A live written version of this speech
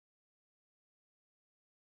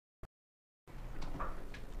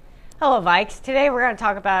Hello, Vikes. Today we're going to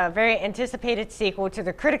talk about a very anticipated sequel to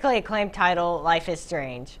the critically acclaimed title, Life is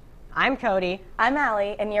Strange. I'm Cody. I'm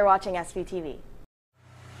Allie, and you're watching SVTV.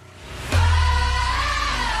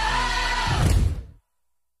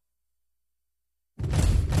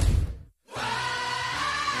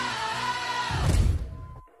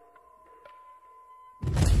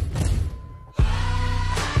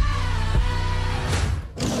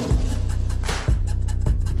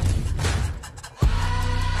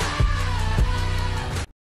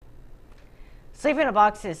 Sleep in a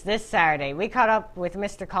Box is this Saturday. We caught up with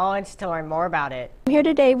Mr. Collins to learn more about it. I'm here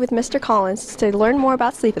today with Mr. Collins to learn more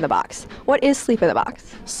about Sleep in the Box. What is Sleep in the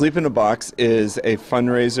Box? Sleep in a Box is a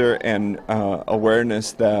fundraiser and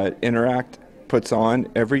awareness that Interact puts on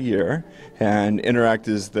every year, and Interact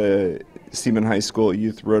is the Seaman High School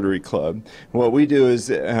Youth Rotary Club. What we do is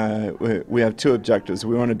we have two objectives.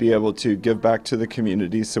 We want to be able to give back to the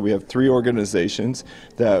community, so we have 3 organizations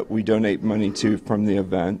that we donate money to from the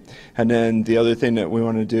event. And then the other thing that we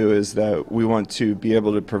want to do is that we want to be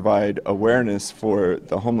able to provide awareness for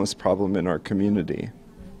the homeless problem in our community.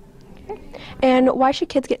 And why should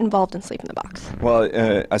kids get involved in Sleep in the Box? Well,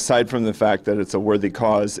 aside from the fact that it's a worthy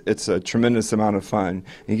cause, it's a tremendous amount of fun.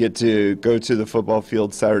 You get to go to the football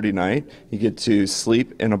field Saturday night. You get to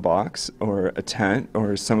sleep in a box or a tent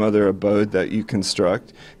or some other abode that you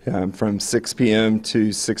construct from 6 p.m.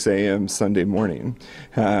 to 6 a.m. Sunday morning.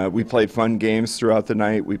 We play fun games throughout the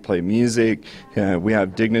night. We play music. We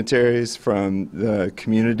have dignitaries from the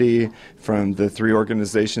community, from the 3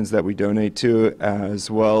 organizations that we donate to,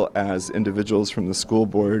 as well as individuals from the school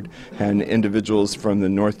board and individuals from the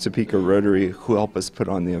North Topeka Rotary who help us put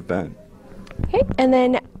on the event. Okay, and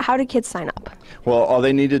then how do kids sign up? Well, all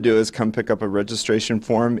they need to do is come pick up a registration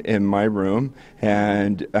form in my room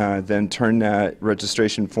and then turn that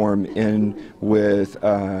registration form in with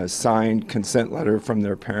a signed consent letter from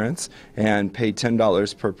their parents and pay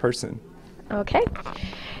 $10 per person. Okay,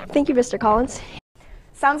 thank you, Mr. Collins.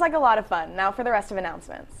 Sounds like a lot of fun. Now for the rest of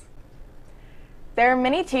announcements. There are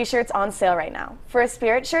many t-shirts on sale right now. For a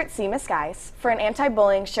spirit shirt, see Miss Geis. For an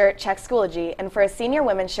anti-bullying shirt, check Schoology. And for a senior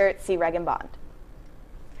women's shirt, see Reg and Bond.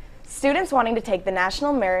 Students wanting to take the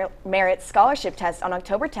National Merit Scholarship Test on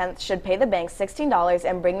October 10th should pay the bank $16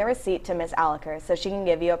 and bring the receipt to Miss Aliker so she can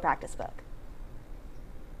give you a practice book.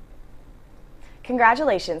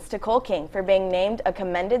 Congratulations to Cole King for being named a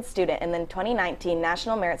commended student in the 2019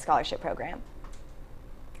 National Merit Scholarship Program.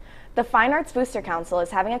 The Fine Arts Booster Council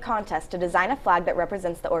is having a contest to design a flag that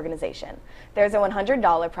represents the organization. There's a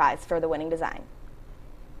 $100 prize for the winning design.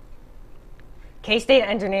 K-State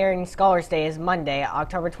Engineering Scholars Day is Monday,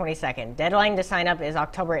 October 22nd. Deadline to sign up is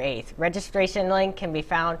October 8th. Registration link can be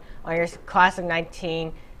found on your Class of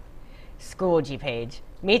 19 Schoology page.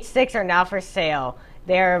 Meat sticks are now for sale.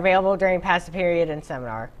 They are available during past period and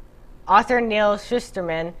seminar. Author Neil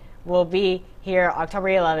Schusterman will be here October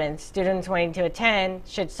 11th. Students wanting to attend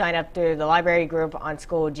should sign up through the library group on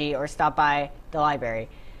Schoology or stop by the library.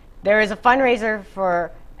 There is a fundraiser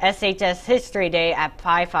for SHS History Day at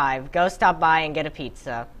Pi 5. Go stop by and get a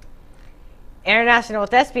pizza. International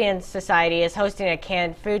Thespian Society is hosting a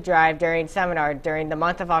canned food drive during seminar during the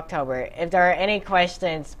month of October. If there are any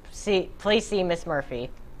questions, please see Miss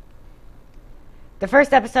Murphy. The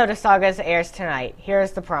first episode of Sagas airs tonight. Here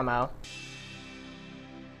is the promo.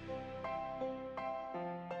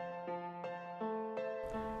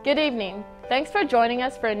 Good evening. Thanks for joining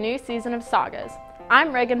us for a new season of Sagas.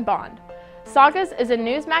 I'm Regan Bond. Sagas is a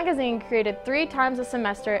news magazine created 3 times a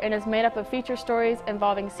semester and is made up of feature stories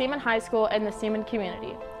involving Seaman High School and the Seaman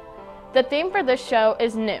community. The theme for this show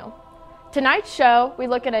is new. Tonight's show, we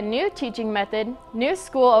look at a new teaching method, new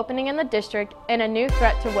school opening in the district, and a new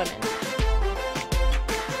threat to women.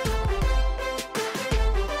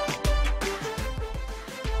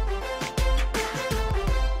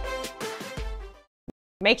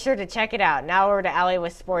 Make sure to check it out. Now over to Allie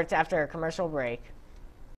with sports after a commercial break.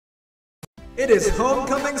 It is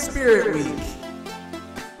Homecoming Spirit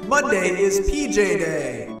Week. Monday is PJ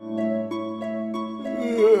Day.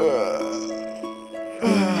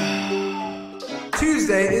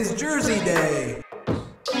 Tuesday is Jersey Day.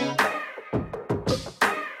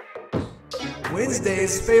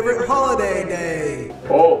 Wednesday's favorite holiday day.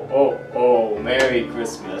 Oh, Merry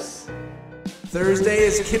Christmas. Thursday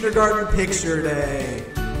is Kindergarten Picture Day.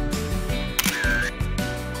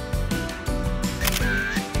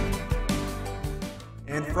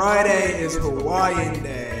 And Friday is Hawaiian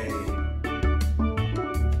Day.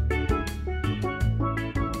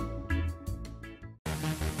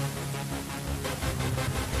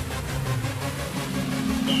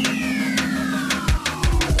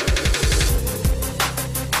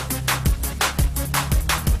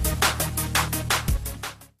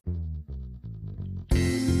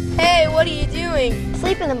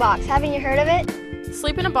 Sleep in the Box, haven't you heard of it?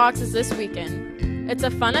 Sleep in a Box is this weekend. It's a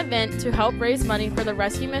fun event to help raise money for the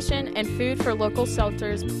rescue mission and food for local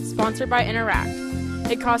shelters sponsored by Interact.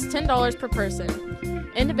 It costs $10 per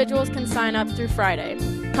person. Individuals can sign up through Friday.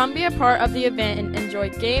 Come be a part of the event and enjoy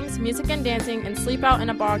games, music and dancing, and sleep out in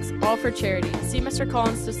a box, all for charity. See Mr.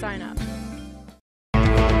 Collins to sign up.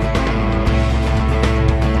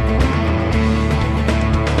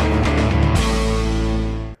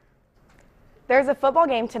 There's a football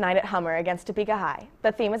game tonight at Hummer against Topeka High.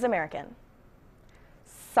 The theme is American.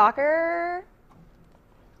 Soccer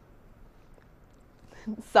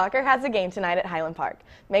has a game tonight at Highland Park.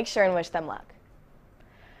 Make sure and wish them luck.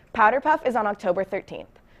 Powder Puff is on October 13th.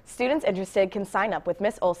 Students interested can sign up with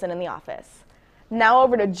Miss Olson in the office. Now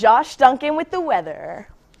over to Josh Duncan with the weather.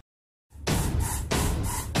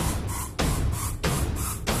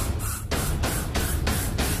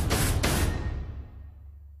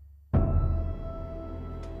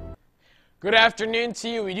 Good afternoon to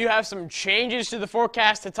you. We do have some changes to the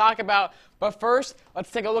forecast to talk about, but first, let's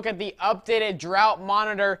take a look at the updated drought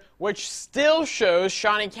monitor, which still shows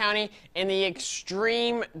Shawnee County in the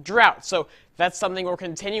extreme drought. So that's something we're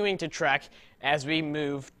continuing to track as we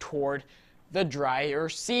move toward the drier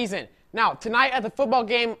season. Now, tonight at the football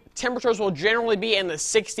game, temperatures will generally be in the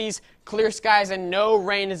 60s, clear skies, and no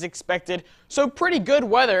rain is expected. So pretty good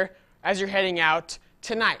weather as you're heading out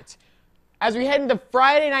tonight. As we head into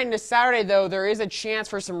Friday night into Saturday, though, there is a chance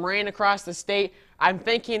for some rain across the state. I'm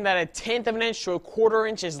thinking that 1/10 of an inch to 1/4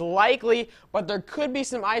 inch is likely, but there could be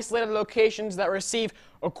some isolated locations that receive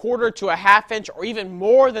 1/4 to 1/2 inch or even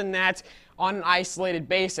more than that on an isolated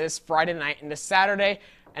basis Friday night into Saturday.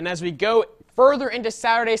 And as we go further into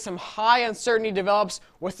Saturday, some high uncertainty develops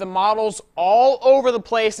with the models all over the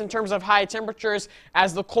place in terms of high temperatures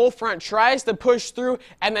as the cold front tries to push through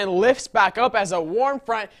and then lifts back up as a warm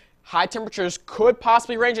front. High temperatures could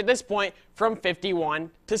possibly range at this point from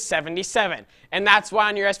 51 to 77. And that's why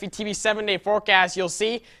on your SVTV 7-day forecast, you'll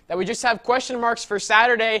see that we just have question marks for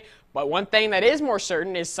Saturday. But one thing that is more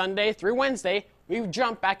certain is Sunday through Wednesday, we've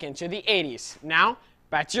jumped back into the 80s. Now,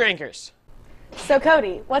 back to your anchors. So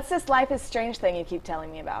Cody, what's this Life is Strange thing you keep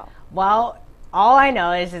telling me about? Well, all I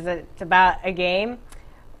know is that it's about a game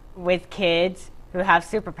with kids who have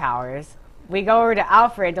superpowers. We go over to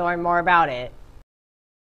Alfred to learn more about it.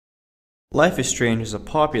 Life is Strange is a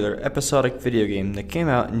popular episodic video game that came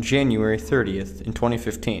out on January 30th in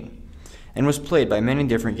 2015 and was played by many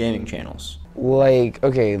different gaming channels.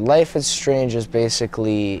 Okay, Life is Strange is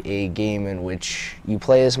basically a game in which you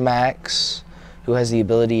play as Max, who has the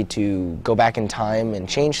ability to go back in time and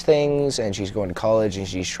change things, and she's going to college and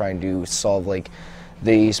she's trying to solve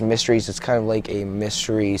these mysteries. It's kind of like a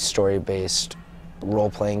mystery story-based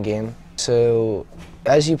role-playing game. So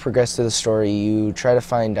as you progress through the story, you try to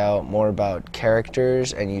find out more about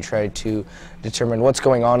characters and you try to determine what's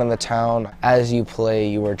going on in the town. As you play,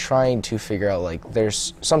 you are trying to figure out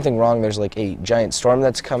there's something wrong. There's a giant storm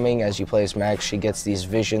that's coming. As you play as Max, she gets these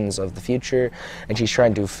visions of the future and she's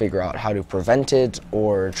trying to figure out how to prevent it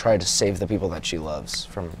or try to save the people that she loves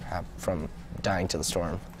from dying to the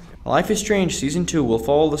storm. Life is Strange Season 2 will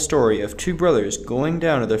follow the story of two brothers going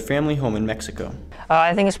down to their family home in Mexico.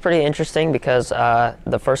 I think it's pretty interesting because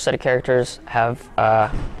the first set of characters have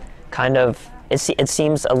it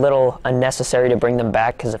seems a little unnecessary to bring them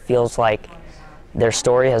back because it feels like their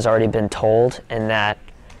story has already been told and that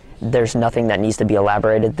there's nothing that needs to be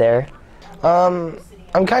elaborated there.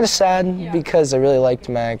 I'm kind of sad because I really liked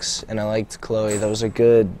Max and I liked Chloe. That was a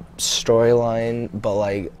good storyline, but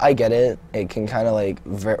I get it. It can kind of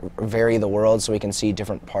vary the world so we can see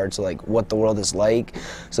different parts of what the world is like.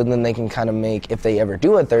 So then they can kind of make, if they ever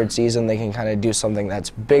do a third season, they can kind of do something that's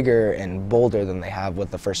bigger and bolder than they have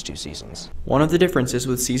with the first two seasons. One of the differences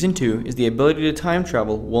with Season 2 is the ability to time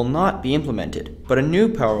travel will not be implemented, but a new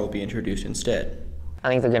power will be introduced instead. I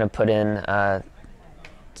think they're going to put in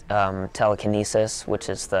telekinesis, which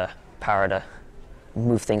is the power to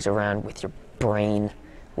move things around with your brain,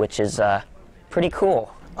 which is pretty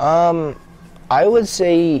cool. I would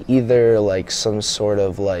say either some sort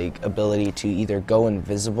of ability to either go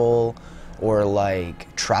invisible or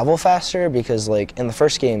travel faster, because in the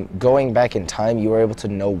first game, going back in time, you were able to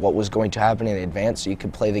know what was going to happen in advance, so you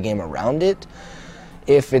could play the game around it.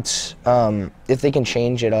 If they can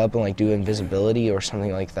change it up and do invisibility or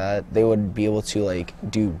something like that, they would be able to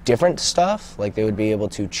do different stuff. They would be able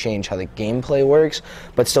to change how the gameplay works,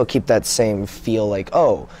 but still keep that same feel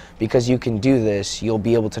oh, because you can do this, you'll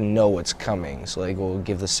be able to know what's coming. So we'll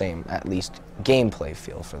give the same, at least, gameplay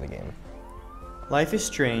feel for the game. Life is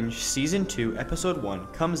Strange Season 2 Episode 1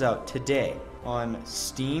 comes out today on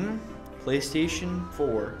Steam, PlayStation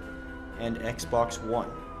 4, and Xbox One.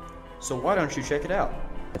 So why don't you check it out?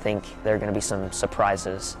 I think there are going to be some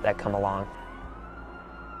surprises that come along.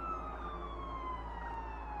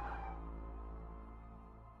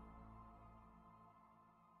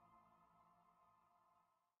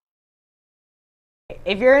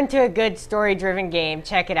 If you're into a good story-driven game,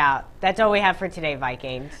 check it out. That's all we have for today,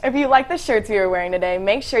 Vikings. If you like the shirts we were wearing today,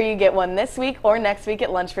 make sure you get one this week or next week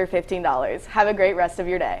at lunch for $15. Have a great rest of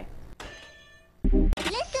your day.